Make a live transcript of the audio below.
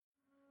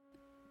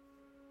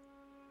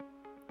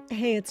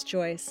Hey, it's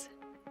Joyce.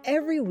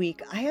 Every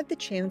week, I have the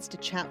chance to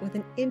chat with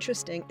an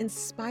interesting,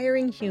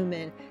 inspiring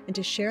human and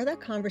to share that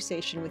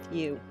conversation with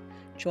you.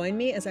 Join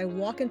me as I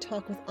walk and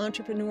talk with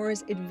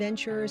entrepreneurs,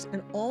 adventurers,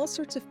 and all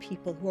sorts of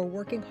people who are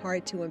working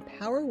hard to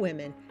empower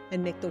women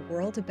and make the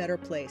world a better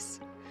place.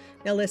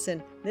 Now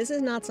listen, this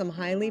is not some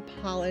highly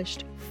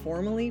polished,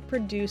 formally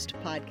produced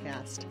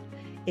podcast.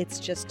 It's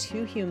just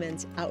two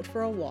humans out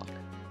for a walk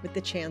with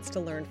the chance to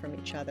learn from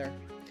each other.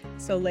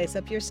 So lace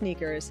up your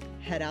sneakers,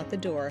 head out the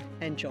door,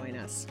 and join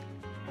us.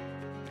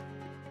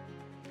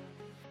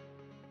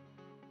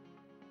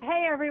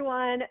 Hey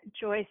everyone,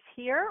 Joyce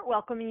here,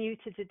 welcoming you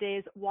to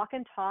today's Walk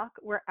and Talk,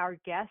 where our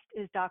guest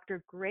is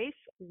Dr. Grace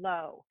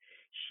Lowe.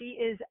 She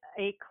is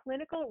a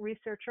clinical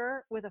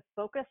researcher with a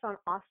focus on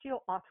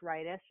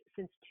osteoarthritis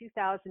since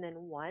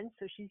 2001,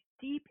 so she's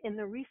deep in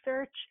the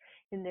research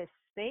in this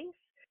space.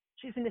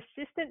 She's an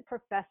assistant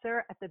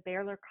professor at the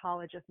Baylor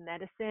College of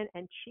Medicine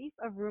and chief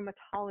of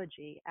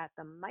rheumatology at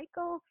the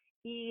Michael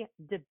E.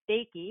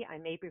 DeBakey, I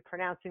may be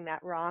pronouncing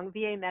that wrong,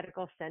 VA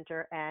Medical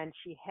Center, and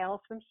she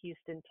hails from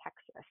Houston,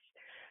 Texas.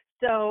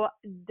 So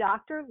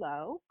Dr.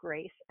 Lowe,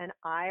 Grace, and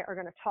I are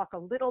going to talk a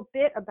little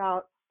bit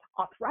about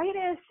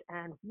arthritis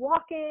and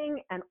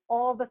walking and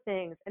all the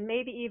things, and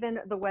maybe even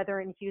the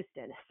weather in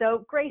Houston.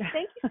 So Grace,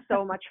 thank you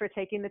so much for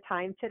taking the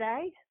time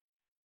today.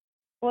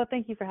 Well,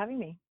 thank you for having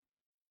me.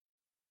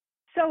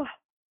 So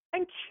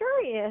I'm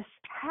curious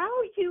how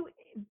you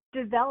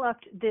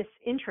developed this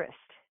interest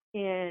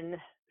in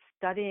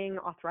studying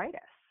arthritis.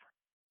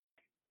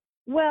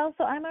 Well,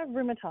 so I'm a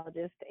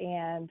rheumatologist,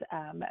 and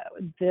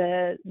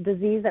the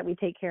disease that we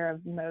take care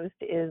of most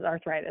is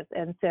arthritis.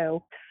 And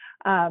so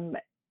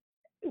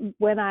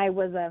when I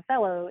was a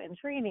fellow in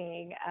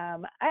training, I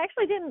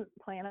actually didn't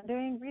plan on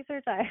doing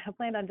research. I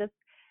planned on just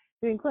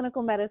doing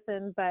clinical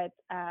medicine, but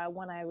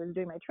when I was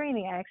doing my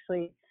training, I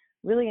actually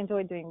really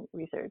enjoyed doing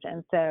research.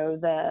 And so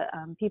the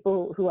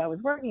people who I was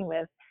working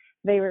with,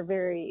 they were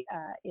very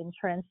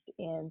entrenched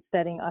in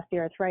studying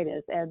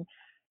osteoarthritis. And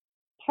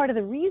part of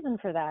the reason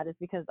for that is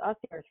because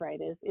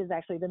osteoarthritis is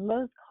actually the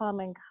most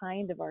common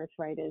kind of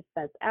arthritis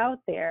that's out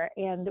there.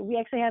 And we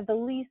actually have the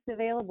least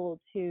available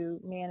to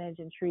manage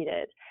and treat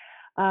it.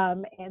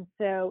 And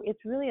so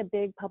it's really a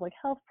big public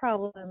health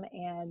problem.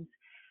 And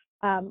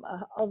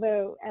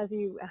although, as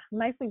you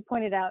nicely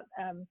pointed out,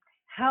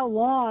 how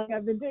long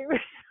I've been doing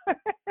research.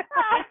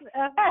 We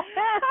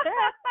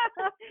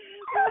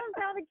haven't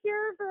found a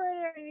cure for it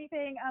or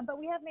anything, but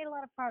we have made a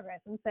lot of progress.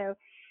 And so,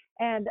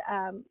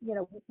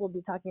 we'll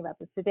be talking about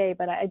this today,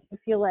 but I do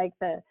feel like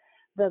the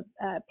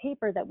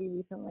paper that we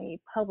recently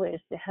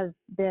published has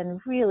been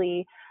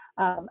really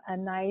a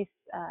nice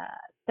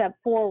step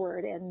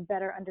forward in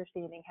better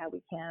understanding how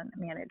we can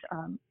manage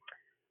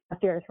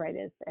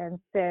osteoarthritis. And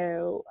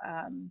so,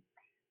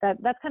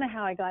 that's kind of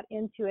how I got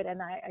into it,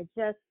 and I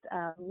just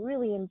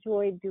really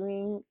enjoyed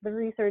doing the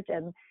research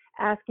and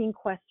asking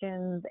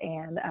questions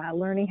and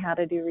learning how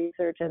to do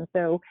research, and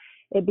so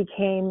it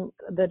became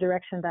the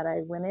direction that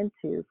I went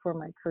into for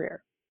my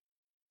career.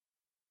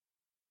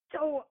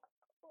 So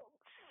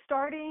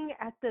starting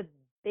at the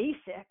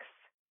basics,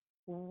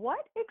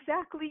 what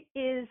exactly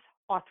is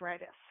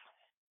arthritis?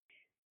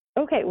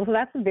 Okay, well, so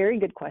that's a very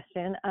good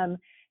question.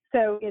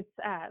 So it's,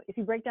 if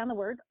you break down the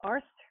word,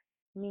 arth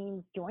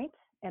means joint,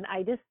 and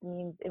itis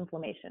means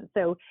inflammation.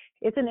 So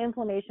it's an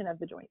inflammation of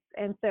the joints.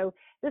 And so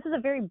this is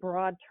a very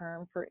broad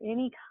term for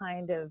any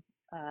kind of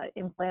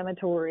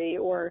inflammatory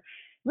or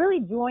really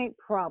joint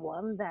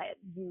problem that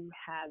you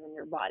have in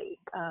your body.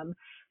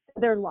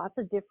 There are lots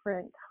of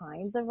different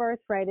kinds of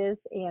arthritis,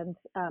 and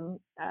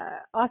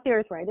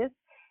osteoarthritis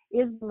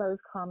is the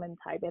most common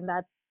type, and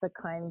that's the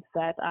kinds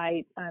that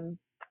I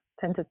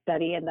tend to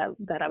study and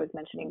that I was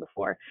mentioning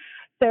before.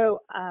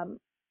 So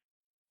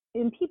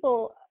in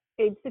people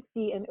age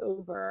 60 and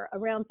over,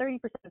 around 30%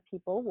 of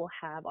people will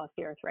have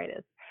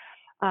osteoarthritis,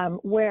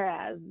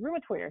 whereas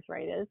rheumatoid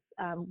arthritis,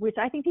 which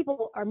I think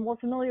people are more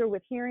familiar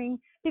with hearing,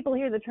 people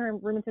hear the term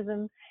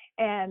rheumatism,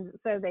 and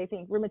so they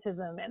think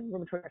rheumatism and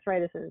rheumatoid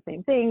arthritis are the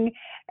same thing.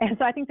 And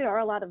so I think there are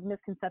a lot of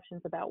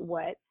misconceptions about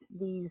what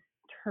these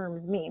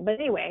terms mean.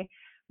 But anyway,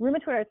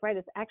 rheumatoid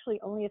arthritis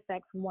actually only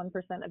affects 1%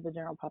 of the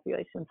general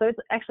population. So it's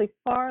actually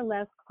far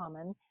less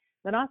common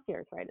than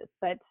osteoarthritis.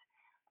 But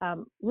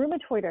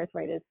rheumatoid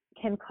arthritis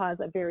can cause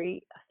a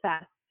very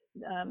fast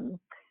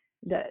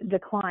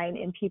decline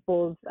in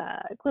people's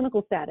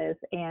clinical status,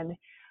 and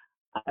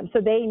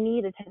so they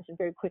need attention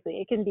very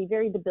quickly. It can be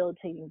very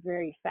debilitating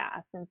very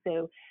fast, and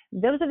so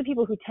those are the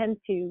people who tend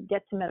to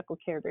get to medical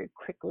care very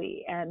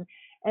quickly. And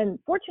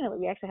fortunately,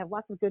 we actually have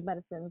lots of good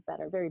medicines that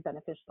are very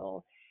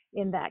beneficial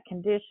in that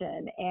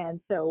condition,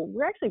 and so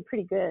we're actually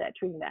pretty good at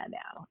treating that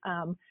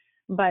now.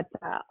 But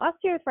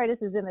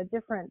osteoarthritis is in a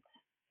different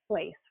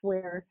place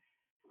where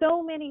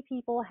so many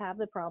people have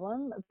the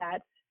problem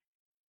that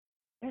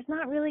there's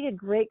not really a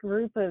great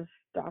group of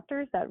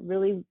doctors that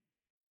really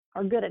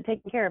are good at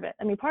taking care of it.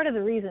 I mean, part of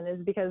the reason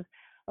is because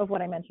of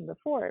what I mentioned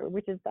before,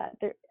 which is that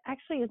there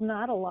actually is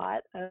not a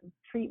lot of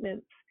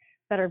treatments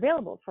that are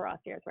available for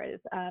osteoarthritis,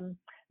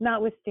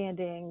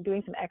 notwithstanding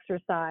doing some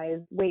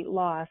exercise, weight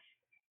loss,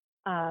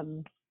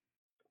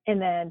 and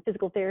then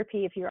physical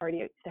therapy if you're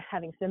already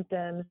having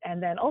symptoms,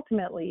 and then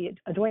ultimately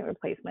a joint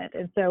replacement.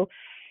 And so,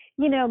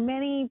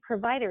 many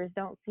providers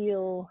don't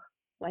feel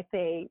like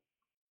they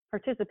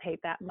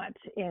participate that much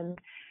in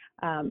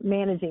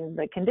managing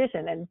the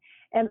condition.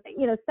 And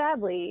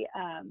sadly,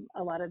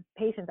 a lot of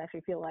patients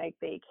actually feel like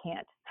they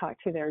can't talk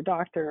to their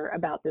doctor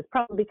about this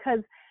problem because,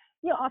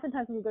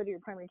 oftentimes when you go to your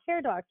primary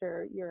care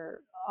doctor, you're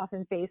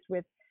often faced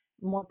with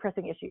more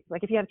pressing issues.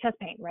 Like if you have chest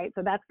pain, right?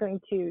 So that's going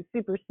to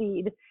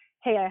supersede,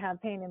 hey, I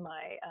have pain in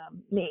my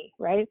knee,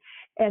 right?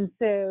 And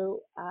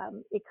so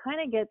it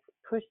kind of gets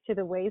pushed to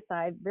the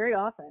wayside very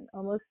often,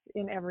 almost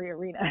in every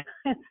arena.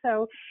 And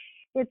so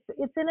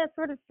it's in a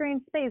sort of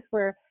strange space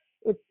where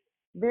it's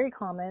very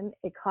common.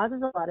 It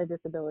causes a lot of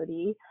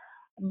disability,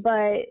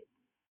 but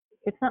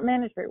it's not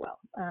managed very well.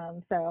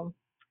 So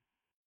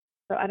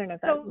I don't know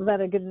if was that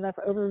a good enough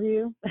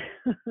overview?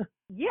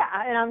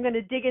 Yeah, and I'm going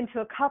to dig into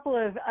a couple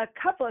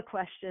of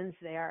questions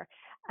there.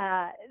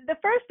 The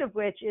first of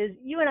which is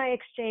you and I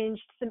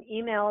exchanged some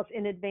emails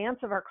in advance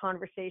of our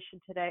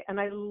conversation today, and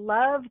I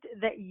loved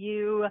that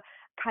you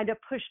kind of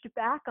pushed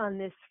back on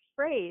this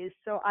phrase.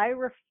 So I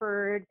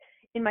referred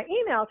in my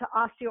email to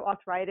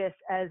osteoarthritis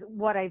as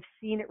what I've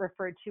seen it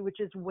referred to, which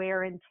is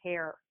wear and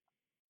tear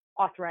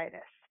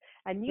arthritis.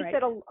 And you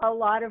said a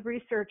lot of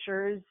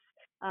researchers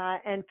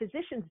and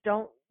physicians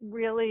don't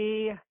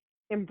really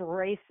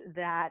embrace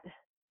that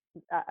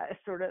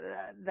sort of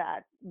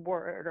that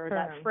word or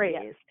that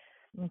phrase.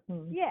 Yeah.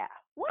 Mm-hmm. Yeah.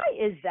 Why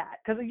is that?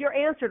 Because your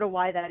answer to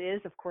why that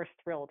is, of course,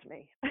 thrilled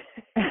me.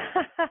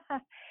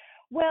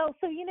 Well,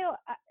 so,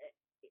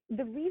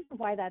 the reason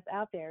why that's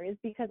out there is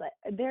because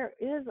there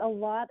is a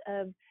lot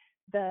of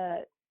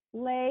the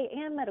lay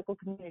and medical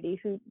community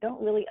who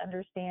don't really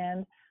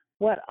understand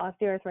what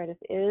osteoarthritis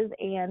is,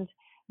 and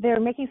they're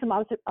making some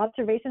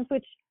observations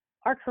which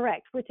are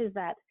correct, which is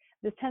that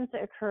this tends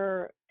to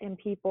occur in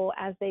people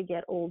as they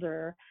get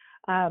older,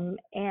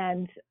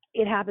 and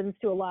it happens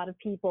to a lot of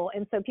people,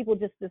 and so people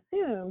just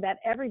assume that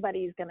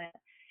everybody's going to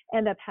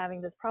end up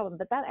having this problem,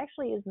 but that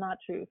actually is not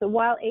true. So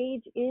while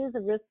age is a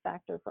risk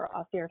factor for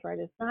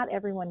osteoarthritis, not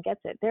everyone gets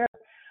it. There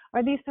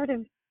are these sort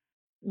of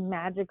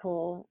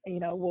magical,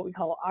 what we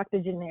call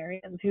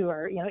octogenarians who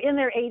are, in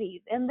their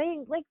 80s, and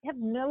they have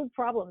no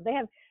problem. They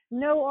have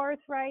no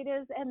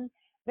arthritis, and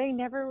they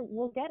never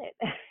will get it.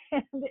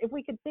 And if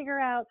we could figure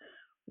out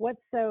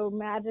what's so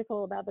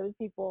magical about those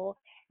people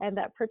and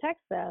that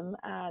protects them,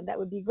 that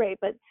would be great.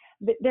 But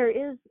there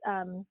is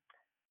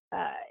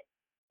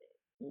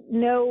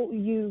no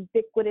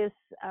ubiquitous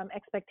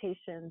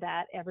expectation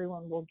that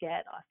everyone will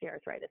get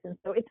osteoarthritis. And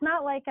so it's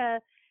not like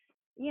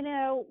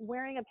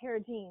wearing a pair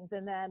of jeans,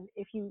 and then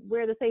if you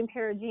wear the same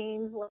pair of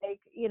jeans,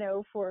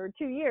 for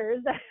 2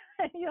 years,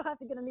 you'll have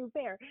to get a new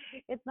pair.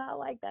 It's not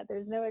like that.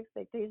 There's no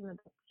expectation that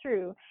that's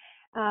true.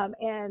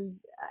 And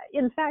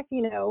in fact,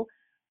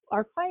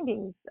 our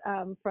findings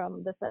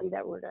from the study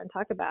that we're going to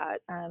talk about,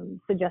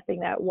 suggesting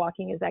that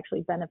walking is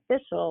actually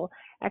beneficial,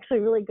 actually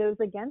really goes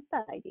against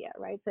that idea,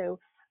 right? So,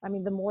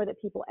 the more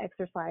that people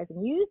exercise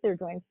and use their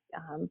joints,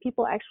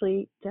 people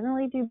actually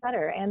generally do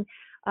better. And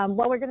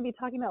while we're going to be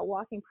talking about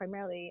walking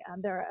primarily,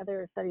 there are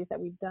other studies that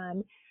we've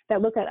done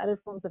that look at other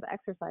forms of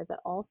exercise that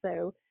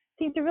also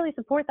seem to really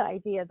support the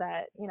idea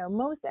that,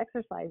 most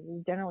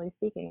exercises, generally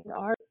speaking,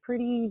 are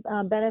pretty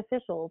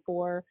beneficial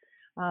for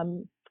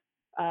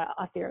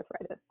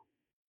osteoarthritis.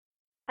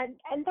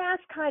 And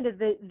that's kind of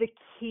the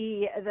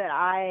key that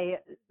I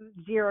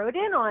zeroed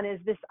in on,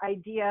 is this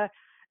idea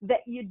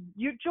that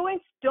your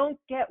joints don't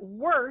get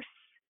worse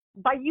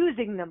by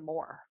using them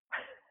more.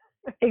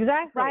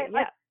 Exactly. Right?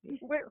 Yeah.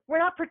 We're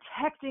not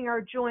protecting our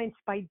joints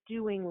by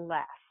doing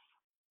less.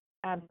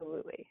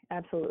 Absolutely.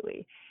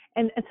 Absolutely.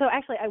 And so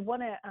actually I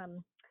want to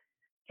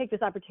take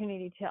this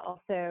opportunity to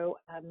also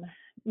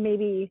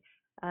maybe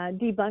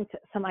debunk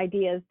some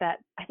ideas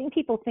that I think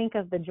people think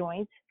of the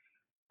joint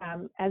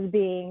as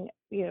being,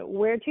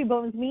 where two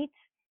bones meet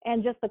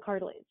and just the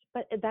cartilage,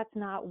 but that's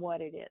not what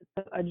it is.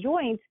 So a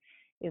joint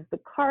is the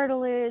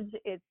cartilage,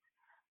 it's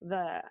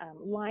the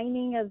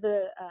lining of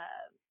the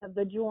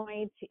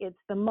joint, it's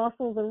the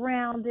muscles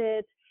around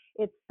it,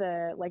 it's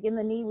in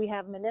the knee we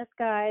have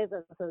menisci,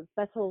 those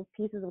special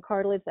pieces of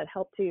cartilage that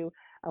help to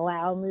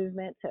allow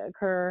movement to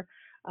occur.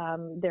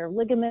 There are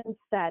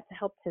ligaments that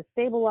help to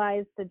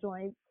stabilize the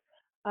joints.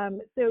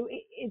 So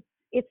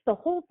it's the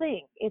whole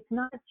thing. It's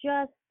not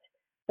just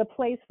the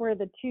place where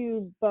the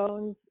two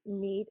bones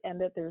meet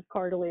and that there's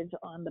cartilage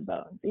on the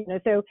bones.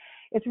 So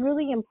it's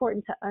really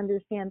important to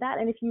understand that.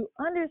 And if you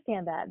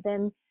understand that,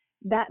 then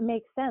that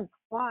makes sense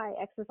why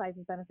exercise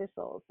is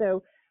beneficial.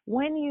 So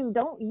when you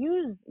don't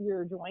use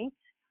your joints,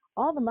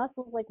 all the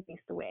muscles waste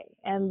away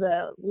and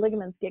the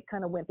ligaments get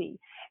kind of wimpy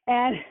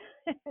and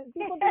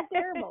people do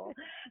terrible.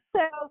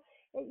 So,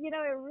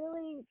 it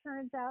really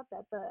turns out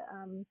that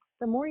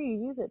the more you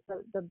use it,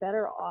 the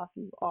better off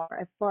you are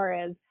as far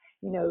as,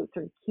 sort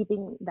of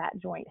keeping that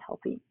joint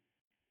healthy.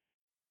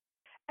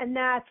 And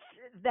that,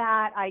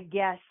 I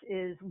guess,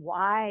 is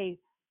why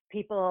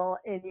people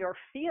in your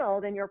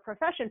field and your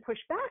profession push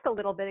back a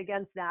little bit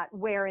against that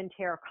wear and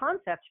tear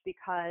concept,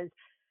 because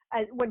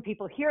when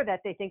people hear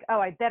that, they think, oh,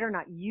 I better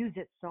not use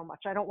it so much.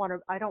 I don't want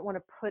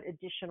to put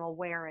additional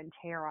wear and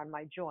tear on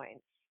my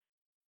joints.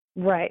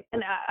 Right.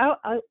 And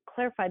I'll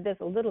clarify this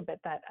a little bit,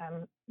 that,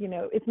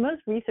 it's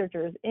most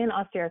researchers in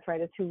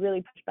osteoarthritis who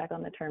really push back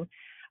on the term.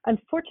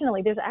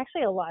 Unfortunately, there's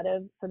actually a lot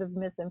of sort of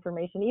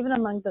misinformation, even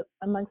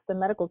amongst the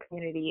medical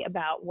community,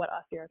 about what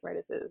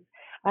osteoarthritis is.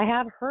 I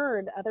have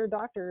heard other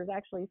doctors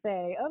actually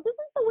say, oh, this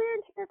is the wear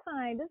and tear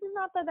kind. This is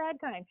not the bad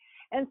kind.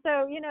 And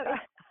so,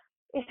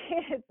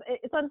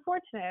 it's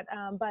unfortunate,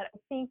 but I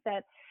think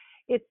that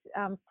it's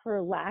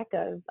for lack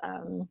of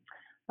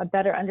a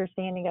better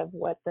understanding of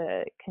what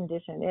the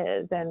condition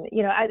is. And,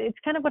 it's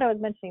kind of what I was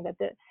mentioning, that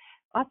the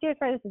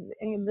osteoarthritis is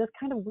in this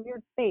kind of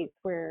weird space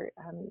where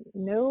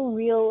no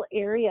real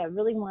area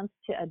really wants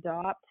to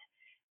adopt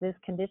this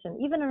condition,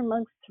 even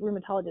amongst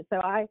rheumatologists. So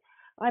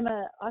I'm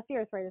an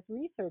osteoarthritis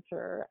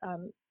researcher,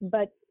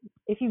 but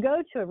if you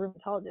go to a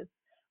rheumatologist,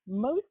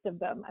 most of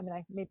them,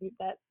 maybe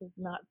that is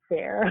not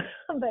fair,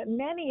 but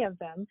many of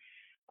them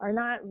are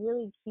not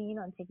really keen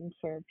on taking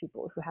care of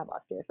people who have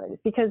osteoarthritis,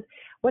 because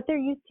what they're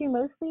used to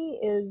mostly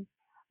is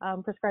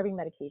prescribing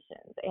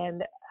medications.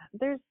 And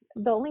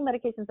the only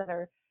medications that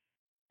are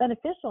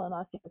beneficial in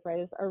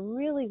osteoarthritis are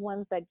really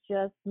ones that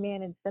just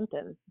manage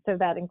symptoms. So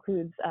that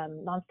includes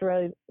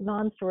non-steroidal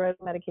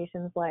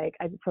medications like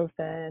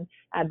ibuprofen,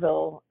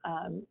 Advil,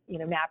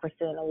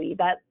 naproxen, Aleve,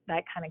 that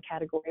kind of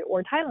category,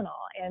 or Tylenol.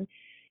 And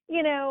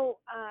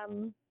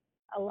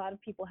a lot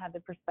of people have the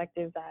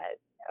perspective that,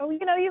 they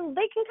can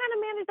kind of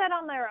manage that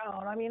on their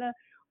own.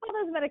 All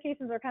those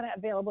medications are kind of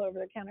available over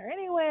the counter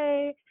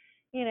anyway,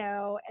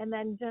 and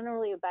then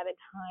generally by the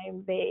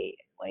time they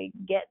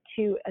get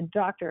to a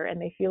doctor,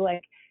 and they feel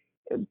like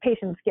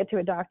patients get to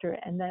a doctor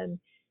and then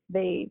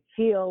they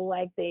feel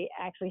like they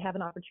actually have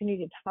an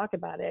opportunity to talk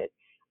about it,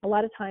 a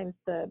lot of times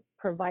the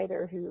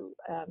provider who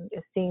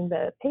is seeing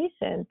the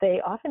patient,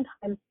 they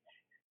oftentimes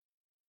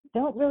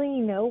don't really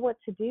know what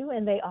to do,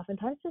 and they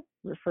oftentimes just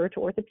refer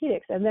to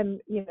orthopedics. And then,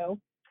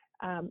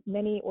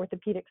 many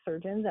orthopedic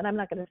surgeons, and I'm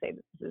not going to say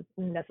this is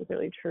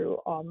necessarily true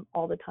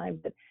all the time,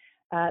 but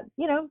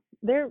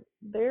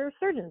they're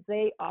surgeons.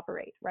 They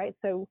operate, right?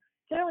 So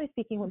generally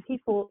speaking, when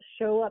people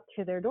show up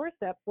to their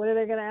doorstep, what are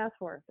they going to ask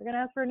for? They're going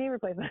to ask for a knee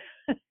replacement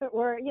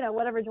or,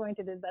 whatever joint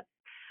it is that's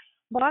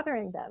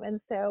bothering them.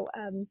 And so,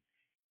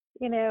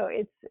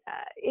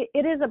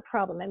 it is a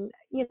problem. And,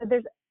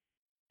 there's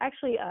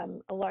actually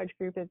a large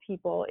group of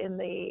people in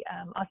the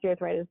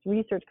osteoarthritis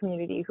research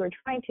community who are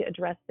trying to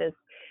address this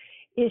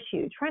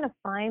issue, trying to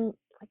find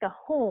a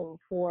home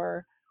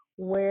for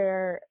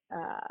where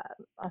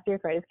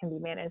osteoarthritis can be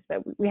managed,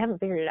 but we haven't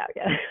figured it out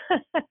yet.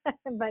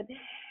 but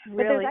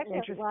really there's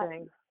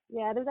interesting.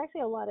 There's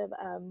actually a lot of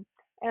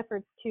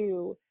efforts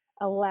to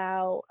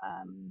allow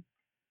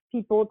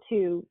people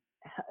to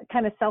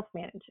kind of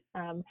self-manage.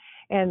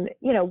 And,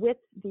 with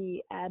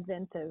the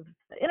advent of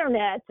the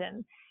internet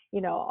and,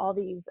 all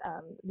these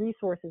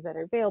resources that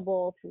are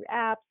available through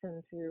apps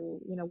and through,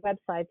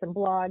 websites and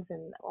blogs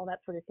and all that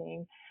sort of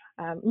thing,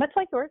 much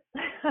like yours,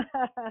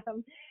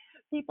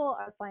 people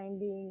are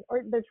finding,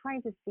 or they're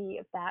trying to see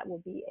if that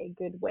will be a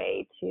good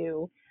way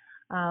to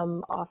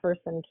offer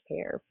some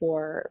care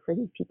for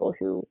these people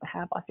who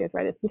have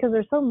osteoarthritis, because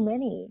there's so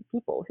many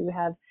people who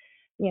have,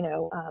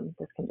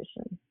 this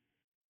condition.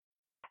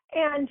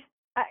 And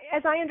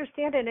as I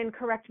understand it, and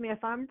correct me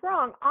if I'm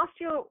wrong,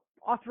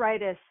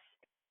 osteoarthritis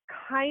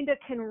kind of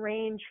can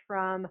range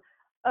from,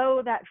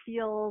 oh, that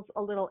feels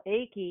a little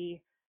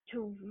achy,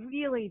 to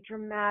really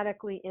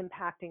dramatically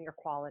impacting your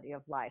quality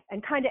of life,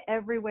 and kind of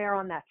everywhere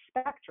on that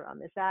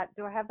spectrum.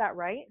 Do I have that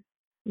right?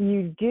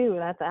 You do.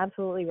 That's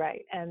absolutely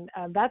right. And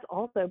that's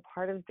also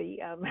part of the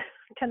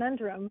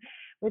conundrum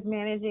with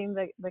managing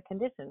the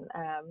condition.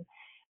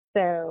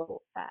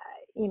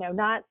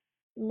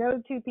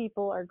 No two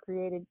people are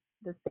created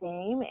the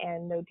same,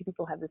 and no two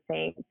people have the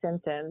same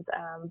symptoms.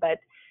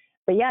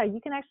 But yeah, you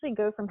can actually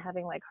go from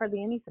having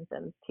hardly any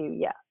symptoms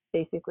to,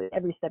 basically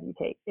every step you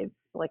take, it's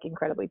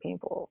incredibly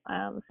painful.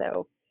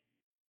 So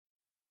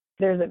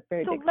there's a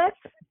very big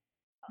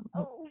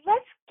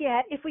let's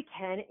get, if we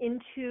can,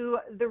 into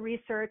the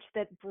research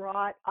that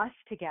brought us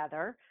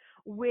together,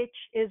 which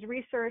is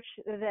research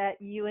that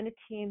you and a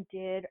team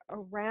did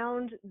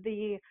around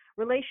the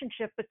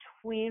relationship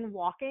between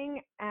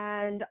walking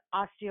and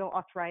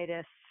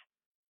osteoarthritis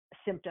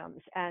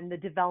symptoms and the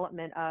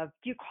development of,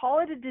 do you call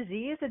it a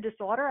disease, a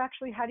disorder?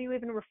 Actually, how do you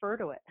even refer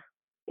to it?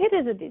 It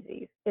is a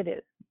disease. It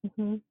is.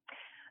 Mm-hmm.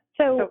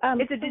 So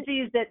it's a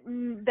disease that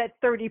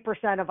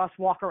 30% of us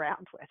walk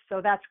around with.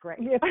 So that's great.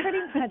 Yeah, pretty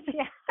much.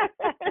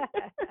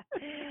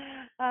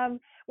 Yeah.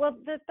 Well,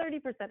 the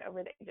 30%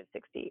 over the age of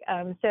 60.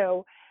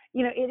 So,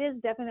 it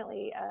is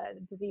definitely a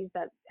disease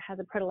that has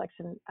a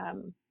predilection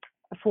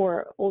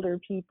for older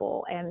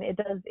people, and it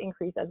does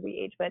increase as we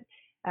age. But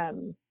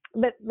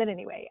but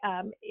anyway,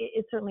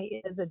 it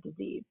certainly is a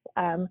disease.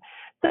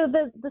 So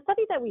the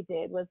study that we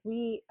did was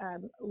we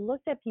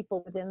looked at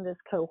people within this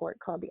cohort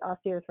called the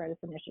Osteoarthritis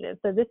Initiative.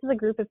 So this is a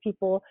group of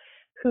people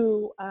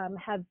who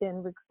have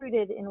been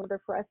recruited in order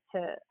for us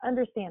to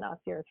understand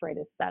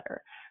osteoarthritis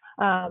better.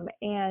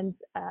 And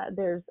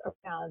there's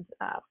around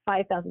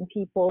 5,000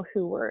 people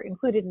who were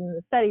included in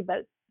the study,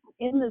 but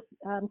in this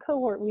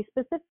cohort, we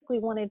specifically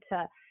wanted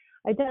to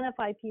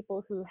identify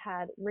people who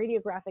had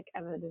radiographic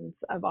evidence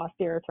of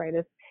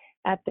osteoarthritis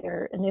at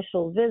their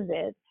initial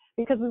visit,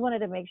 because we wanted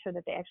to make sure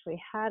that they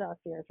actually had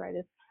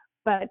osteoarthritis.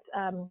 But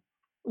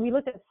we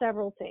looked at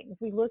several things.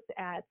 We looked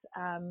at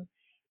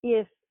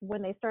if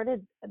when they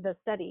started the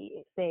study,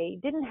 if they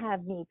didn't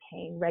have knee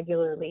pain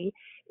regularly,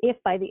 if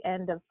by the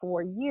end of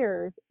 4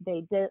 years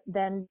they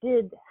then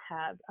did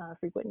have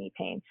frequent knee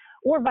pain,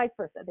 or vice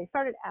versa. They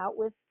started out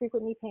with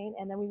frequent knee pain,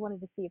 and then we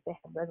wanted to see if they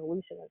had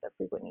resolution of their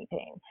frequent knee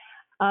pain.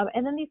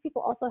 And then these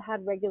people also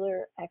had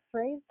regular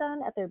x-rays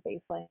done at their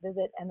baseline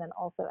visit, and then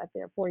also at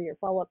their 4-year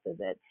follow-up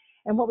visit.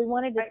 And what we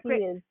wanted to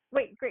see is...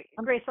 Wait,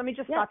 Grace, let me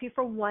just stop you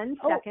for 1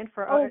 second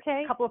for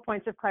okay. a couple of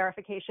points of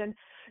clarification.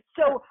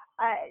 So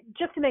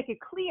just to make it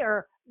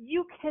clear,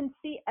 you can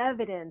see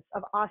evidence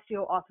of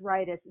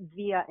osteoarthritis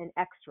via an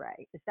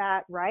x-ray. Is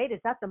that right? Is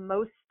that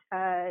the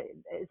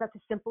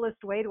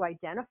simplest way to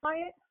identify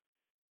it?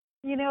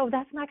 You know,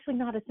 that's actually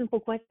not a simple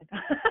question.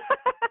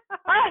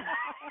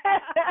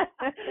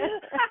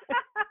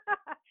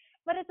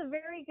 But it's a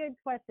very good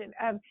question.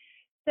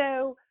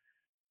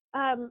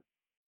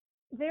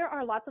 There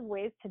are lots of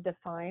ways to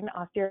define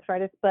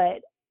osteoarthritis,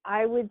 but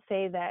I would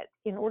say that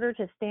in order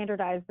to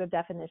standardize the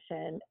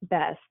definition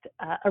best,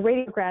 a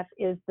radiograph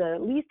is the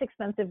least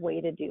expensive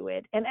way to do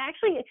it. And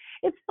actually,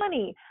 it's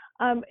funny,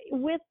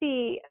 with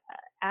the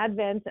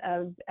advent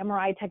of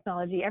MRI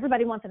technology,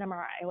 everybody wants an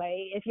MRI,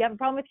 right? If you have a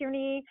problem with your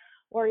knee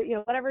or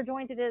whatever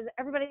joint it is,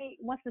 everybody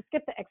wants to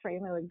skip the x-ray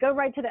and they would go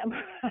right to the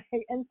MRI.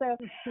 And so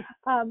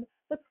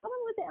the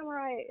problem with the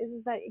MRI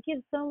is that it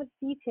gives so much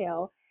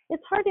detail.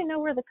 It's hard to know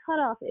where the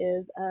cutoff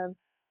is of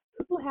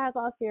who has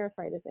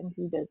osteoarthritis and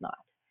who does not.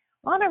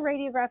 On a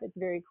radiograph, it's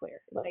very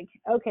clear. Like,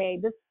 okay,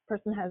 this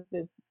person has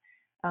this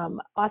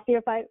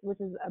osteophyte,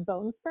 which is a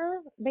bone spur.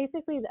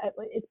 Basically,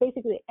 it's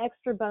basically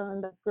extra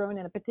bone that's grown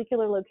in a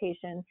particular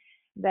location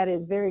that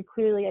is very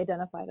clearly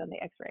identified on the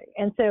x-ray.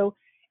 And so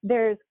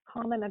there's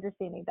common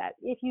understanding that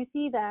if you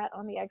see that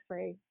on the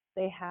x-ray,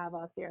 they have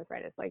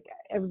osteoarthritis. Like,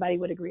 everybody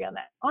would agree on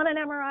that. On an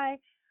MRI,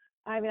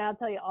 I mean, I'll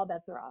tell you, all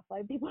bets are off.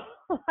 Like, people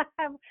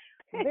have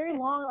very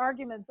long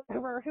arguments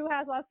over who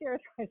has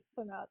osteoarthritis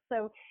or not.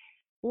 So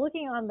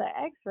looking on the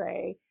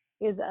x-ray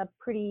is a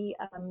pretty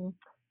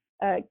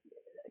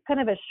kind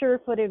of a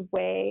sure-footed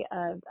way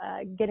of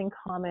getting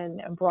common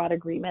and broad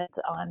agreement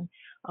on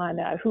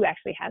who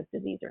actually has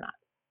disease or not.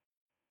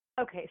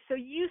 Okay, so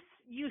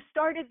you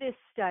started this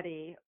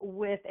study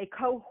with a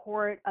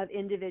cohort of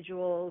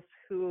individuals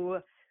who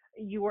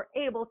you were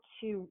able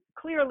to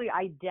clearly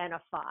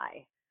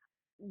identify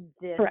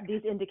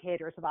these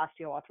indicators of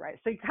osteoarthritis.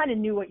 So you kind of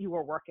knew what you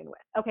were working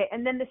with. Okay,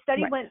 and then the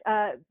study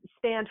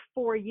spanned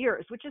 4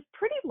 years, which is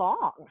pretty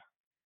long.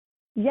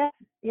 Yes.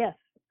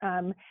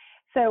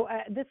 So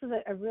this is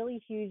a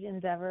really huge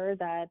endeavor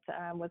that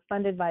was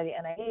funded by the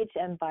NIH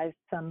and by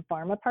some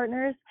pharma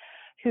partners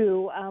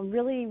who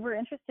really were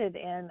interested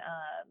in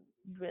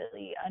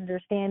really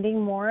understanding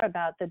more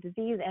about the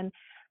disease. And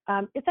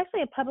it's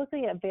actually a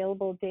publicly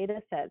available data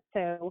set.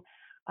 So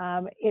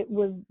it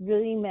was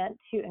really meant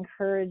to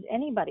encourage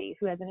anybody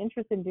who has an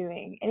interest in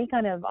doing any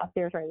kind of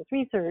osteoarthritis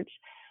research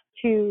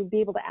to be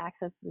able to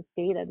access this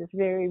data, this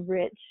very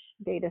rich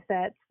data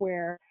sets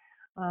where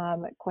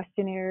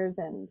questionnaires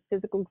and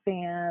physical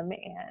exam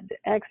and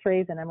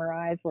x-rays and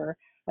MRIs were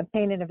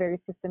obtained in a very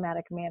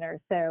systematic manner.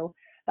 So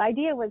the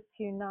idea was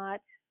to not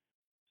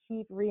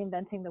keep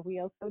reinventing the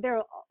wheel. So there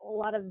are a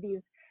lot of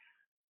these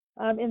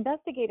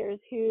investigators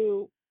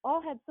who all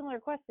had similar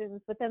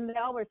questions, but then they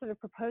all were sort of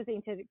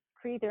proposing to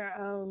create their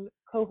own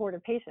cohort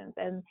of patients.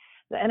 And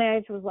the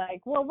NIH was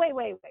like, well, wait.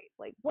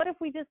 Like, what if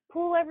we just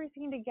pull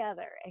everything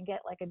together and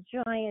get like a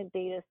giant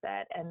data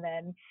set and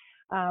then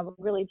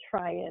really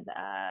try and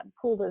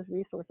pull those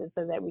resources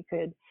so that we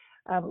could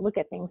look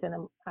at things in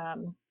a,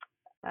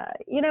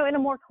 in a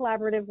more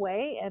collaborative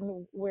way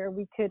and where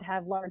we could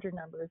have larger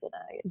numbers in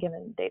a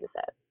given data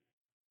set.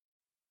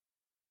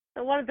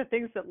 And one of the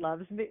things that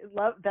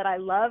I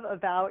love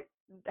about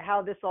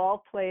how this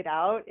all played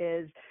out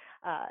is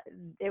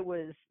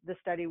the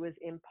study was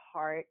in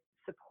part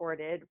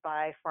supported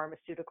by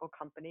pharmaceutical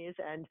companies,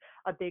 and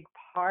a big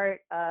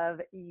part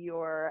of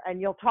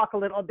and you'll talk a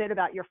little bit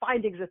about your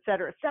findings, et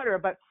cetera,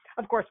 but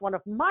of course one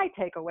of my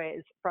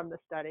takeaways from the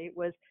study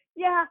was,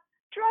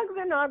 drugs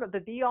are not the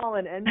be all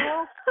and end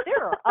all.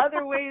 There are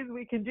other ways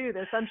we can do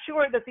this. I'm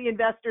sure that the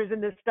investors in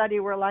this study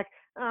were like,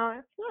 oh,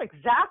 it's not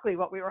exactly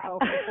what we were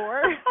hoping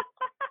for.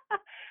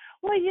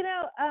 Well,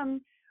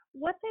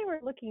 what they were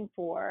looking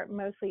for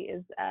mostly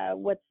is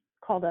what's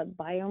called a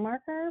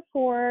biomarker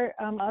for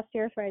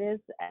osteoarthritis,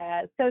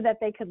 so that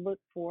they could look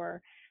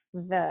for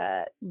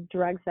the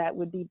drugs that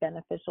would be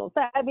beneficial.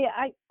 So, I mean,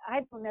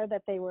 I don't know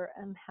that they were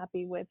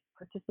unhappy with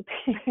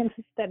participating in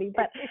the study,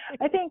 but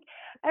I think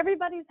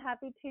everybody's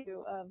happy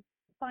to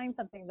find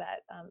something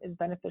that is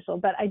beneficial.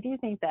 But I do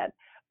think that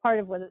part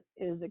of what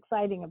is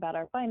exciting about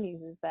our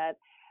findings is that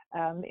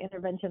the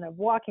intervention of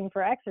walking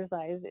for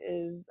exercise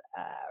is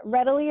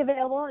readily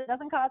available. It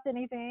doesn't cost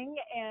anything,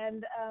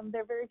 and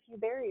there are very few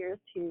barriers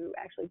to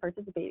actually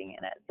participating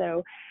in it.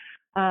 So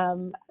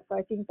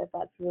I think that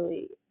that's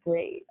really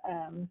great.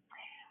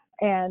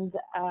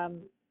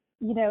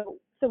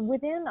 So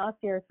within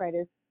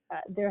osteoarthritis,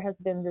 there has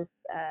been this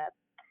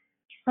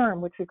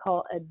term which we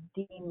call a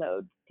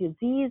DMOD,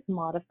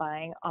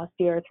 disease-modifying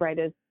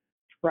osteoarthritis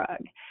drug.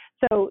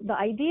 So the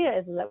idea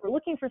is that we're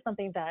looking for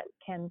something that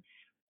can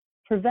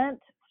prevent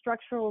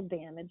structural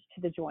damage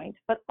to the joint,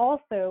 but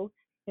also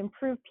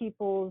improve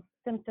people's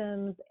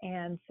symptoms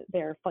and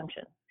their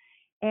function.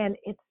 And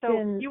it's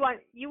you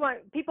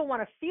want people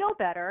want to feel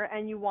better,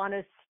 and you want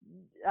to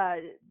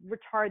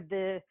retard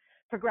the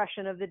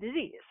progression of the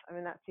disease. I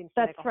mean, that seems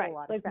to make a whole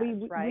lot of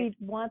sense, right?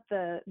 We want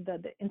the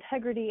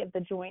integrity of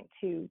the joint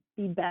to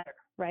be better,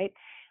 right?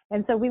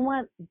 And so we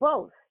want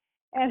both.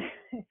 And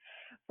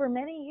for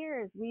many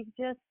years, we've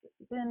just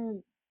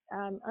been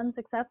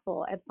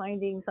unsuccessful at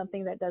finding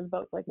something that does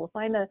both. Like, we'll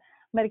find a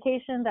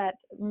medication that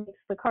makes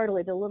the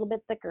cartilage a little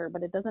bit thicker,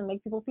 but it doesn't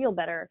make people feel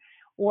better.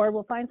 Or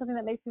we'll find something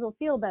that makes people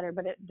feel better,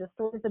 but it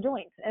destroys the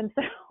joint. And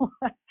so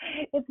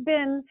it's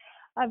been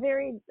a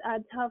very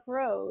tough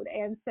road.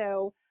 And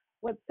so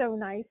what's so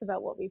nice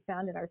about what we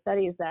found in our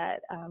study is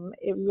that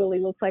it really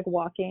looks like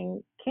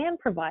walking can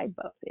provide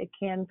both. It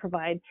can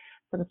provide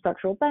some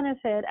structural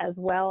benefit as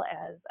well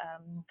as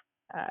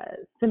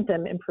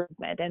symptom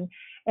improvement.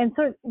 And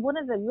so one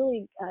of the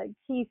really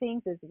key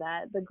things is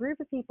that the group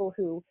of people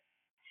who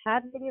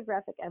had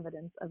radiographic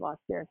evidence of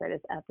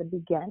osteoarthritis at the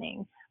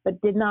beginning, but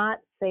did not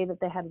say that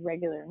they had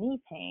regular knee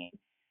pain,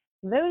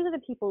 those are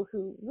the people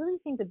who really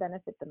seem to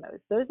benefit the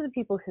most. Those are the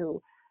people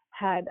who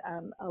had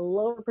a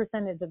lower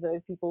percentage of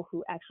those people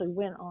who actually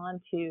went on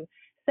to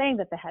saying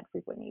that they had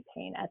frequent knee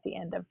pain at the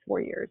end of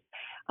 4 years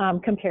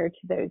compared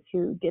to those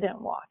who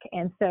didn't walk.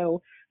 And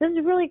so this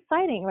is really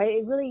exciting, right?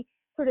 It really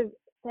sort of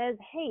says,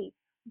 hey,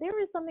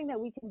 there is something that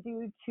we can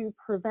do to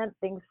prevent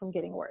things from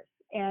getting worse.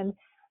 And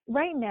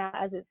right now,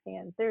 as it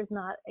stands, there's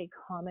not a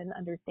common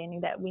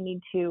understanding that we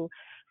need to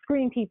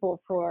screen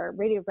people for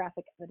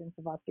radiographic evidence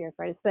of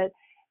osteoarthritis,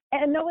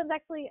 and no one's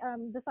actually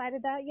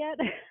decided that yet.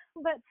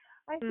 But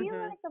I feel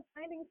like the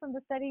findings from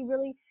the study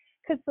really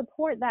could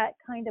support that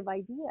kind of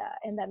idea,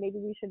 and that maybe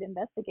we should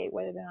investigate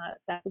whether or not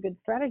that's a good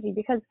strategy,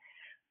 because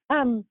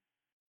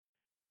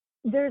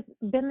there's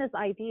been this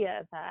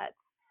idea that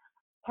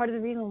part of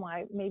the reason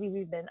why maybe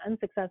we've been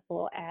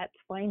unsuccessful at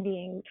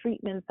finding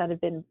treatments that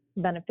have been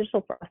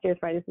beneficial for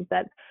osteoarthritis is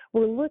that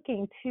we're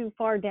looking too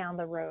far down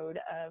the road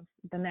of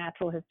the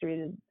natural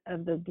history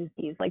of the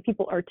disease. Like,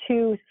 people are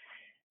too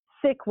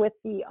sick with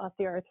the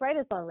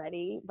osteoarthritis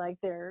already, like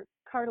their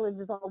cartilage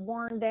is all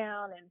worn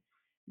down, and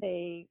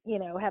they,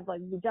 have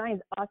like the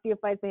giant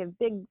osteophytes. They have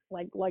big,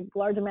 like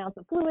large amounts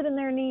of fluid in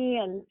their knee,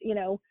 and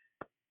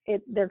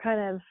they're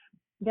kind of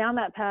down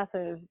that path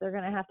of they're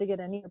going to have to get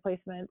a knee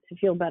replacement to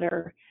feel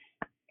better,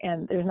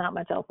 and there's not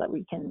much else that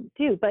we can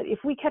do. But if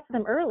we catch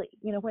them early,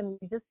 when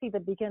we just see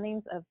the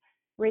beginnings of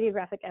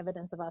radiographic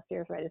evidence of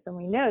osteoarthritis, and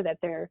we know that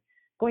they're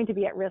going to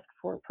be at risk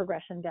for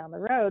progression down the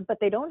road, but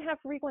they don't have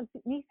frequent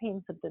knee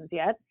pain symptoms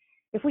yet,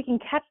 if we can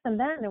catch them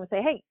then and we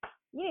say, hey,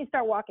 you need to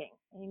start walking,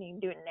 and you need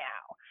to do it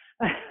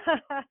now,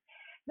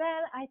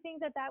 then I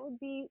think that would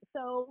be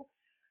so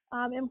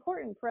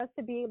important for us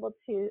to be able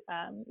to,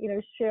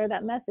 share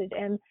that message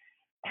and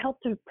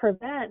help to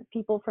prevent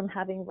people from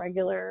having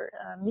regular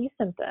knee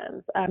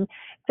symptoms.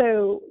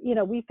 So,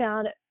 we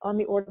found on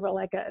the order of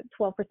like a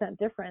 12%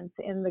 difference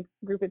in the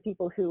group of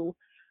people who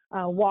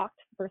walked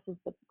versus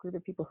the group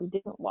of people who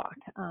didn't walk,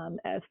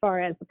 as far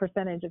as the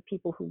percentage of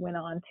people who went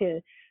on to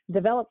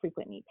develop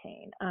frequent knee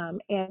pain.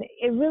 And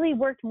it really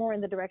worked more in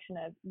the direction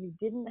of you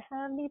didn't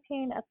have knee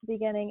pain at the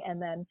beginning,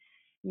 and then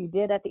you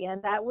did at the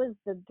end. That was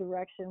the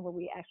direction where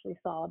we actually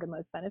saw the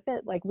most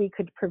benefit. Like, we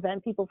could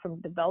prevent people from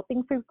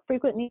developing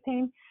frequent knee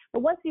pain.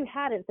 But once you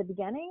had it at the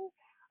beginning,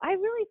 I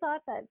really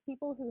thought that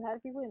people who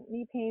had frequent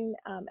knee pain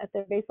at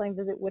their baseline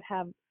visit would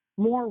have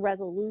more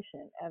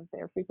resolution of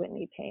their frequent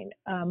knee pain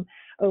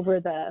over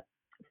the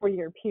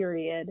 4-year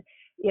period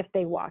if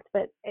they walked.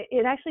 But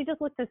it actually just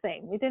looked the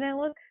same. It didn't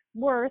look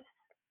worse,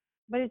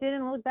 but it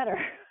didn't look better.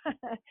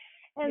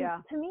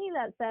 And to me,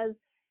 that says,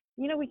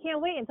 we can't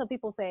wait until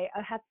people say,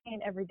 I have pain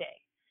every day.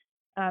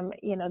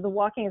 The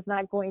walking is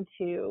not going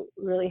to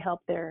really help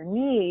their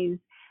knees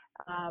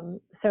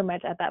so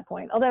much at that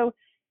point. Although,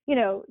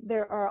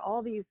 there are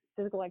all these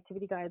physical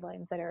activity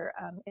guidelines that are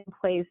in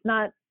place,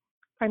 not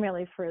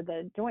primarily for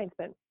the joints,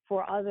 but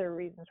for other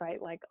reasons,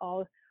 right? Like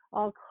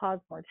all-cause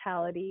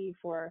mortality,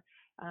 for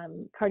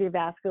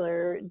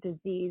cardiovascular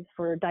disease,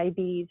 for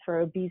diabetes, for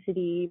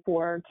obesity,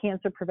 for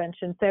cancer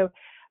prevention. So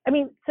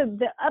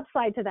the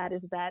upside to that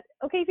is that,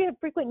 okay, if you have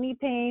frequent knee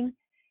pain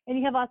and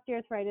you have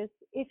osteoarthritis,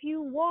 if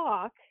you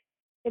walk,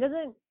 It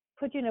doesn't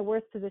put you in a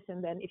worse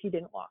position than if you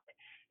didn't walk.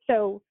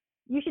 So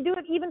you should do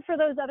it even for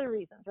those other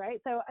reasons,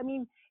 right? So, I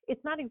mean,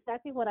 it's not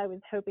exactly what I was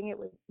hoping it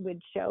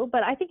would show,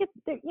 but I think it's,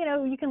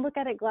 you can look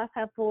at it glass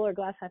half full or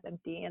glass half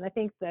empty. And I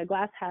think the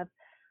glass half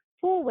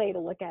full way to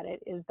look at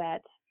it is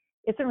that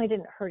it certainly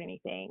didn't hurt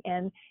anything.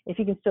 And if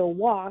you can still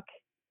walk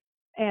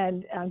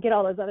and get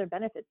all those other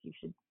benefits, you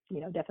should,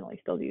 definitely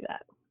still do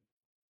that.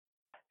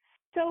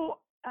 So,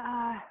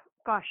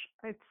 gosh,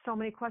 I have so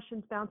many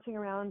questions bouncing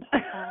around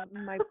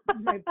my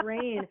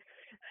brain.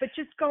 But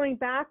just going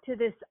back to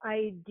this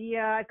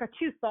idea, I've got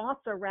two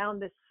thoughts around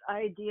this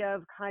idea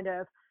of kind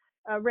of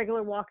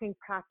regular walking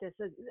practice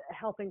as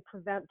helping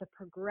prevent the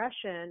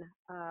progression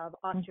of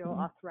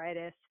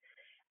osteoarthritis.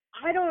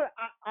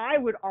 I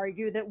would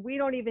argue that we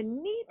don't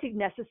even need to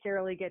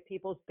necessarily get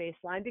people's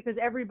baseline, because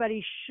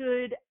everybody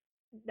should,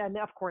 and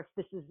of course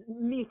this is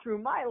me through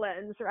my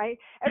lens, right?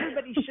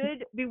 Everybody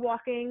should be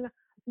walking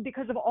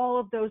because of all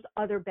of those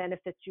other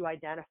benefits you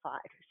identified.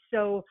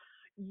 So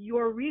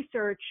your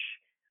research,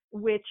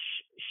 which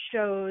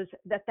shows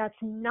that that's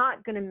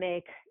not going to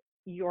make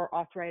your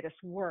arthritis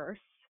worse,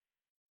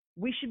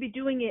 we should be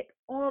doing it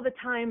all the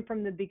time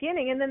from the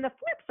beginning. And then the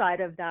flip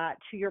side of that,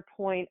 to your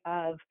point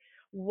of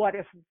what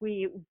if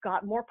we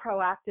got more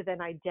proactive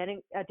in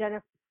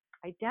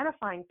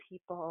identifying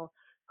people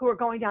who are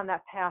going down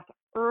that path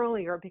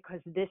earlier, because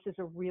this is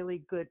a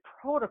really good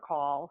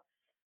protocol.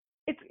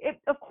 It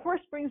of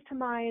course brings to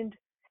mind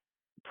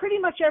pretty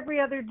much every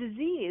other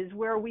disease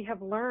where we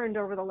have learned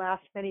over the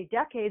last many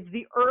decades,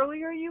 the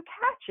earlier you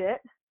catch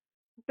it,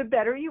 the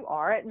better you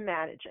are at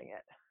managing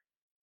it.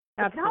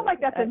 Absolutely. It's not like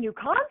that's a new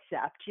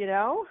concept,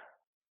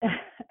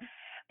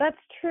 That's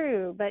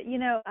true, but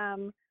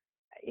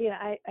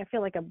I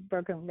feel like a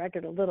broken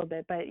record a little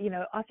bit, but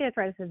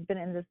osteoarthritis has been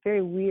in this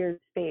very weird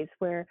space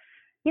where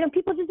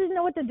people just didn't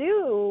know what to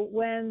do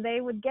when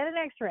they would get an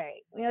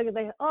X-ray.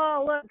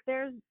 Oh, look,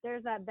 there's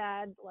that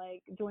bad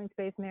joint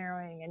space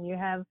narrowing, and you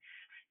have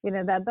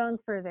that bone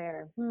spur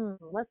there.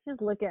 Let's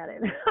just look at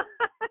it.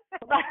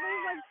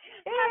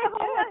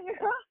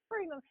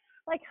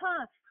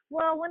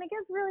 Well, when it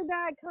gets really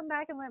bad, come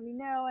back and let me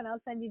know, and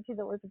I'll send you to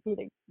the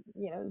orthopedic,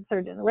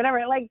 surgeon or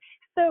whatever.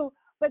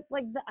 But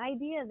the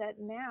idea that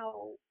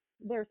now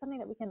there's something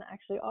that we can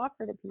actually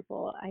offer to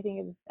people, I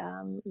think is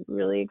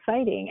really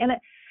exciting. And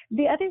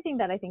the other thing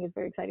that I think is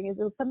very exciting is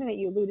something that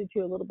you alluded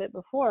to a little bit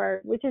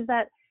before, which is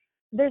that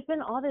there's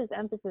been all this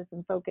emphasis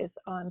and focus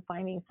on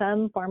finding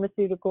some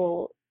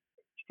pharmaceutical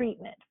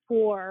treatment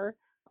for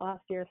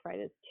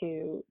osteoarthritis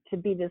to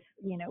be this,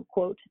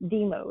 quote,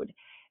 D mode.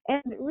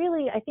 And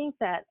really, I think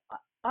that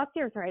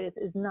osteoarthritis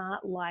is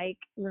not like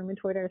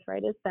rheumatoid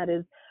arthritis that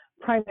is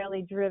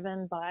primarily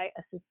driven by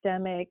a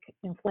systemic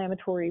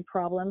inflammatory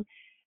problem.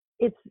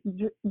 It's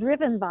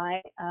driven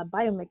by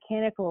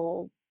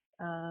biomechanical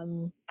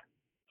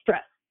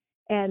stress.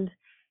 And,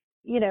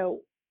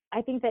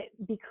 I think that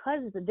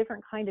because it's a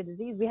different kind of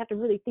disease, we have to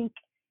really think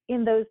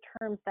in those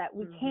terms, that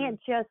we can't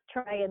just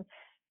try and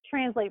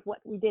translate what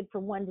we did for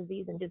one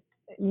disease and just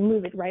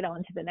move it right on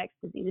to the next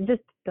disease. It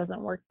just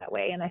doesn't work that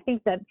way. And I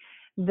think that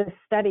the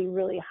study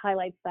really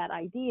highlights that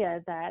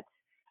idea that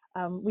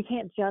we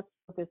can't just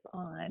focus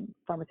on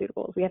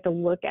pharmaceuticals. We have to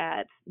look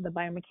at the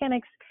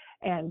biomechanics,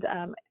 and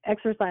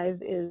exercise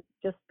is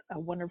just a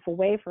wonderful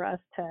way for us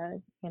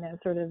to,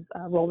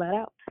 roll that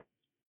out.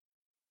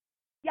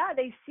 Yeah,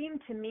 they seem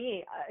to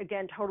me,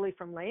 again, totally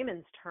from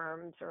layman's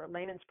terms or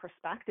layman's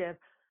perspective,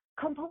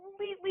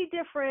 completely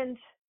different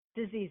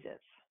diseases,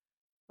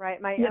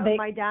 right?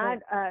 My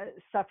dad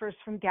suffers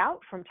from gout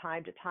from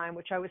time to time,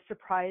 which I was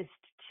surprised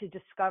to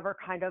discover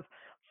kind of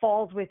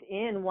falls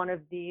within one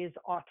of these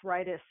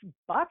arthritis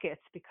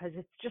buckets, because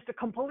it's just a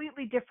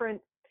completely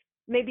different,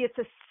 maybe it's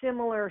a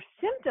similar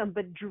symptom,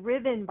 but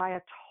driven by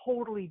a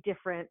totally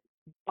different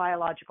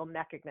biological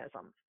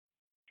mechanism.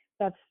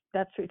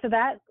 That's true. So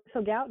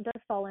gout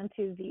does fall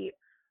into the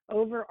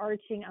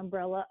overarching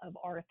umbrella of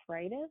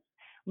arthritis,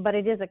 but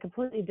it is a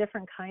completely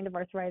different kind of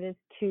arthritis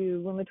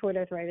to rheumatoid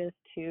arthritis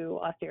to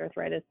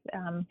osteoarthritis.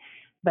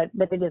 But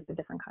it is a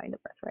different kind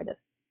of arthritis.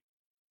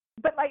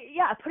 But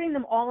putting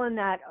them all in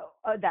that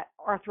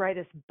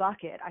arthritis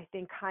bucket, I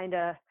think kind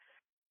of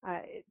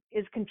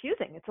is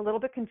confusing. It's a little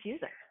bit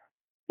confusing.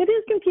 It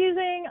is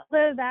confusing,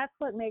 though. That's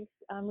what makes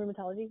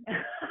rheumatology.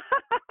 That's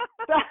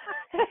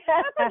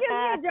what gives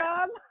me a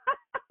job.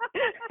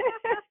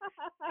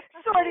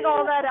 Sorting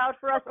all that out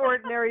for us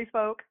ordinary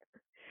folk.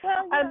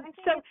 Well,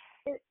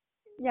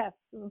 yes.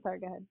 I'm sorry.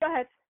 Go ahead. Go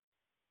ahead.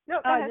 No,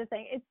 go I ahead. was just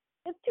saying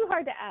it's too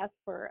hard to ask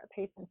for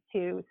patients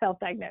to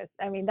self-diagnose.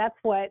 I mean, that's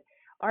what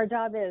our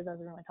job is as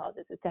a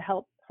rheumatologist, is to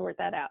help sort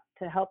that out,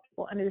 to help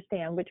people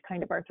understand which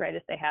kind of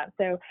arthritis they have.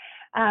 So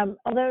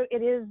although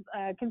it is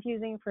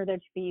confusing for there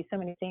to be so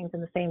many things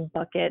in the same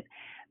bucket,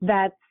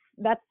 that's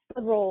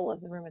the role of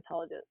the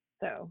rheumatologist.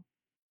 So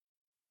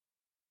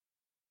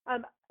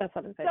that's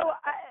what I'm saying. So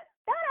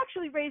that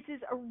actually raises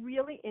a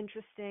really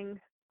interesting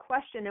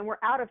question, and we're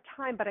out of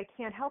time, but I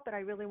can't help it. I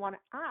really want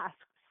to ask.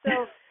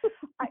 So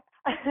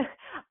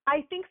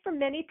I think for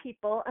many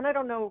people, and I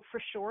don't know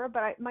for sure,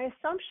 but my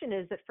assumption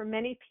is that for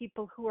many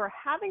people who are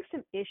having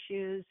some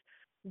issues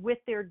with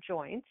their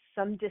joints,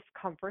 some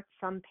discomfort,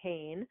 some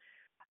pain,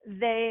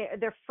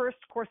 their first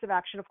course of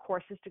action, of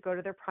course, is to go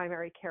to their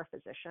primary care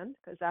physician,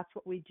 because that's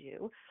what we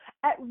do.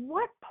 At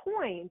what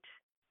point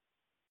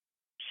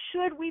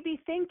should we be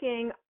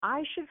thinking,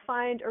 I should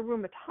find a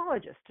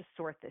rheumatologist to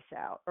sort this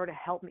out or to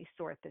help me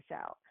sort this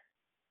out?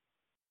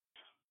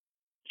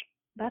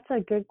 That's a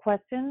good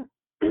question.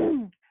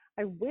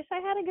 I wish I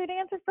had a good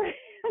answer for it,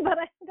 but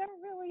I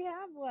don't really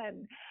have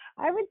one.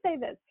 I would say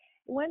this: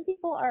 when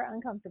people are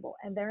uncomfortable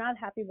and they're not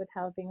happy with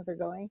how things are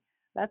going,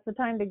 that's the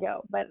time to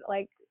go. But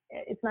like,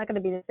 it's not going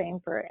to be the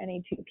same for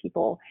any two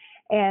people.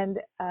 And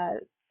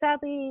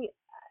sadly,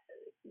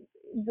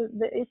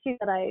 the issue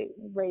that I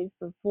raised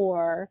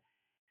before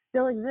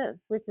still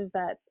exists, which is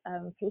that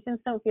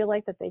patients don't feel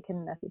like that they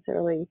can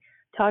necessarily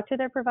talk to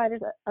their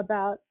providers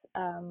about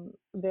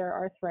their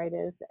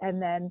arthritis.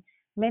 And then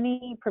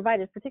many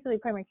providers, particularly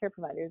primary care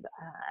providers,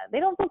 they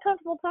don't feel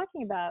comfortable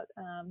talking about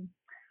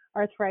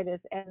arthritis,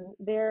 and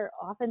they're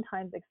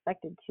oftentimes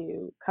expected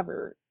to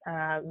cover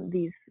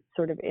these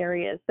sort of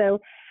areas. So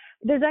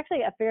there's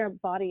actually a fair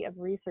body of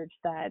research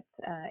that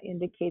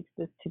indicates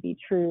this to be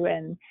true.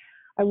 And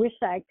I wish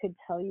that I could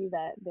tell you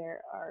that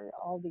there are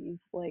all these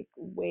like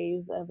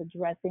ways of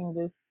addressing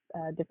this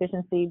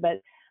deficiency,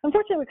 but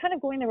unfortunately we're kind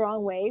of going the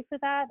wrong way for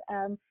that.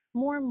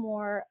 More and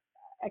more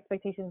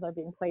expectations are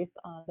being placed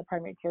on the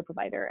primary care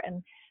provider.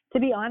 And to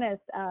be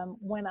honest,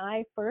 when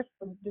I first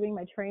was doing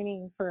my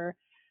training for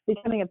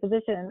becoming a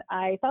physician,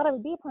 I thought I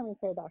would be a primary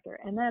care doctor.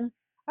 And then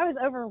I was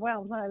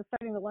overwhelmed when I was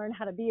starting to learn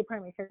how to be a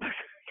primary care doctor.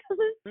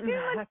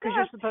 Because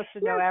you're supposed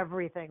to know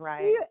everything,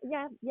 right?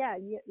 You're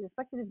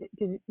expected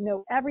to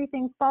know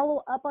everything,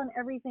 follow up on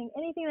everything.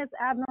 Anything that's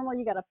abnormal,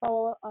 you got to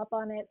follow up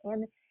on it.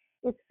 And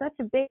it's such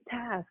a big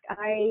task.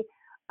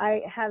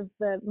 I have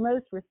the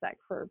most respect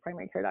for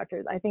primary care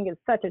doctors. I think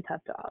it's such a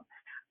tough job.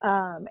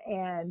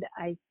 And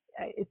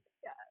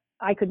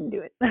I couldn't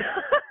do it.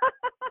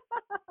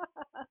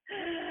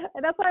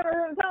 And that's why I'm a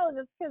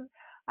rheumatologist, because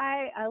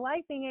I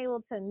like being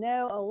able to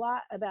know a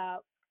lot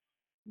about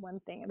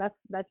one thing.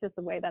 That's just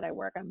the way that I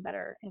work. I'm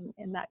better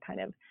in that kind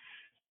of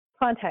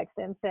context.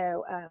 And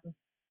so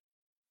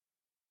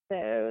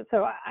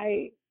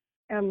I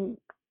am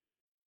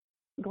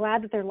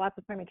glad that there are lots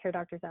of primary care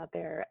doctors out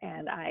there,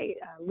 and I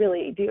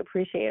really do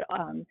appreciate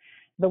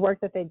the work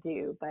that they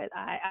do, but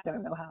I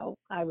don't know how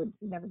I would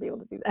never be able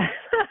to do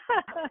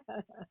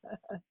that.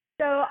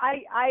 So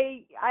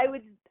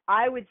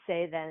I would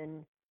say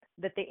then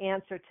that the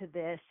answer to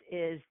this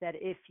is that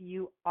if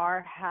you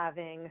are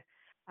having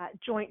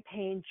joint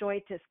pain,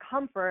 joint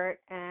discomfort,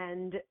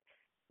 and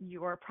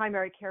your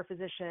primary care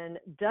physician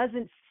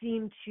doesn't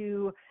seem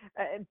to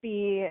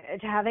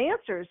have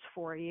answers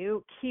for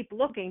you, keep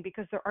looking,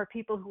 because there are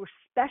people who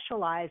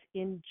specialize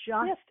in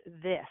just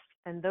this.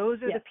 And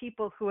those are the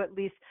people who, at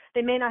least,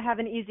 they may not have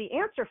an easy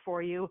answer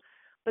for you,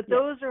 but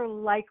those are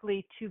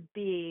likely to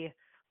be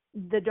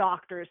the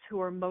doctors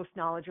who are most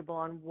knowledgeable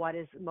on what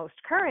is most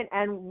current.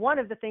 And one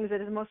of the things that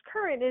is most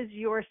current is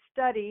your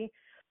study,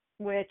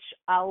 which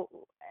I'll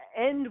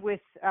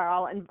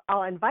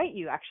invite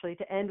you actually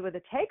to end with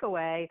a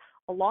takeaway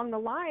along the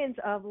lines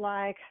of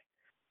like,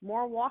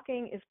 more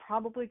walking is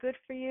probably good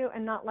for you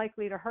and not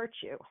likely to hurt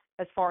you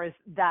as far as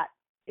that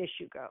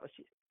issue goes.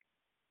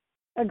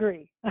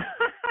 Agree.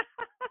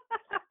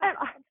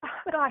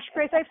 Gosh,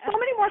 Grace, I have so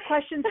many more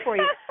questions for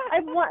you. I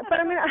have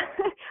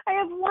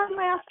one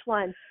last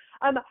one.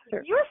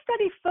 Sure. Your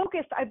study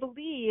focused, I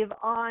believe,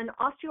 on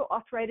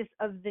osteoarthritis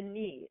of the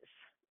knees.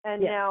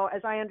 And now,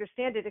 as I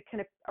understand it, it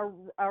can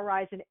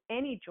arise in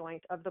any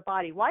joint of the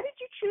body. Why did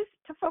you choose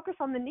to focus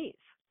on the knees?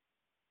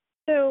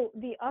 So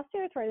the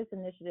Osteoarthritis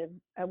Initiative,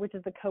 which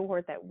is the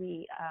cohort that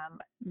we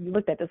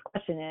looked at this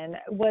question in,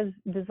 was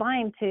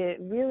designed to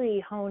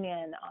really hone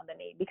in on the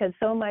knee, because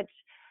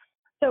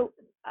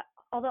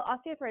although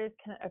osteoarthritis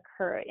can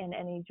occur in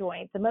any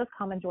joint, the most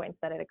common joints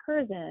that it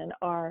occurs in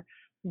are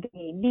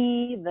the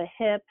knee, the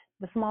hip,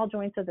 the small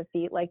joints of the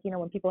feet, like,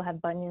 when people have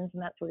bunions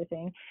and that sort of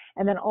thing.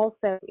 And then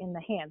also in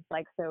the hands,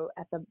 like, so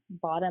at the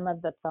bottom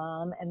of the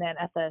thumb and then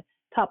at the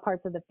top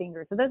parts of the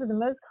fingers. So those are the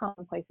most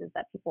common places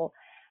that people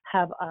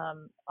have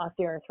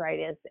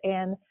osteoarthritis.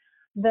 And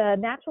the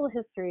natural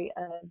history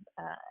of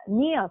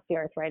knee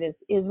osteoarthritis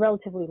is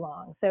relatively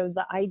long. So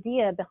the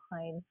idea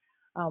behind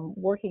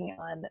working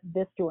on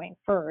this joint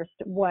first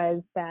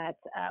was that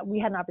we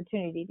had an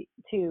opportunity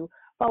to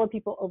follow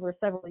people over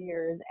several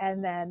years,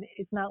 and then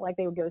it's not like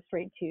they would go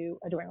straight to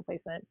a joint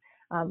replacement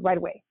right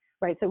away,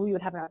 right? So we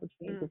would have an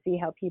opportunity to see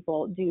how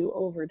people do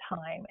over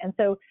time. And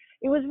so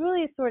it was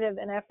really sort of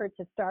an effort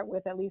to start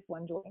with at least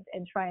one joint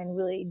and try and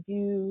really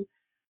do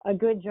a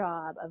good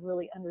job of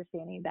really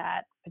understanding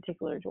that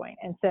particular joint.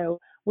 And so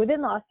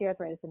within the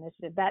Osteoarthritis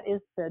Initiative, that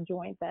is the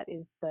joint that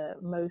is the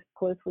most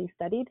closely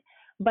studied,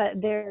 but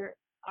there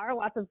are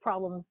lots of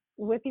problems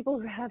with people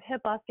who have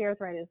hip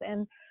osteoarthritis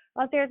and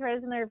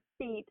osteoarthritis in their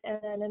feet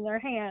and in their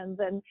hands.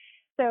 And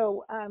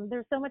So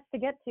there's so much to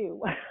get to.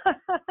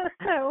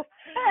 So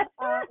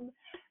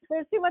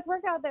there's too much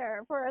work out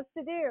there for us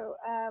to do.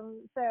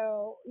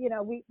 So,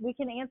 we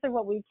can answer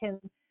what we can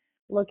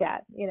look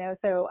at,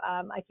 so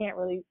I can't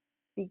really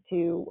speak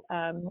to,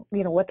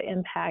 what the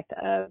impact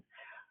of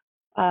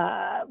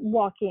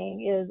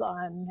walking is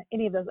on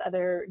any of those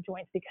other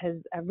joints, because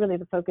really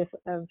the focus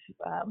of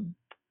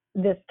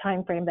this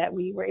time frame that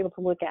we were able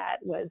to look at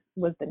was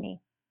the knee.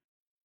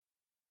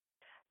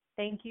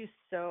 Thank you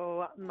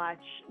so much,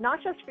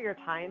 not just for your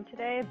time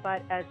today,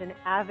 but as an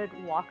avid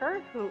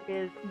walker who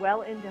is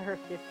well into her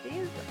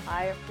 50s,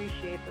 I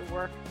appreciate the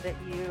work that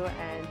you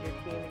and your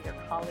team and your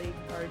colleagues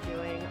are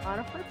doing on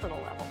a personal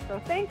level.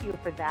 So thank you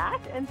for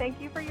that, and thank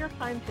you for your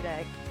time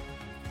today.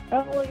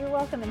 Oh, well, you're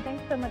welcome, and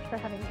thanks so much for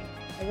having me.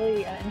 I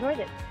really enjoyed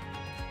it.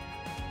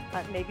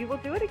 Maybe we'll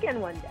do it again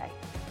one day.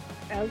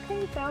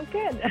 Okay, sounds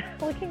good.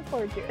 Looking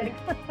forward to it.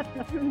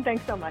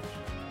 Thanks so much.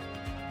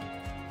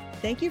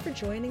 Thank you for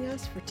joining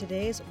us for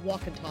today's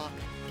Walk and Talk.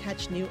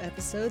 Catch new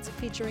episodes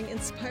featuring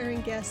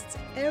inspiring guests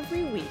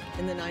every week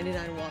in the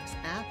 99 Walks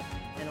app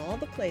and all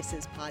the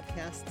places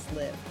podcasts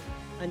live.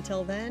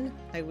 Until then,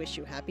 I wish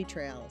you happy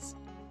trails.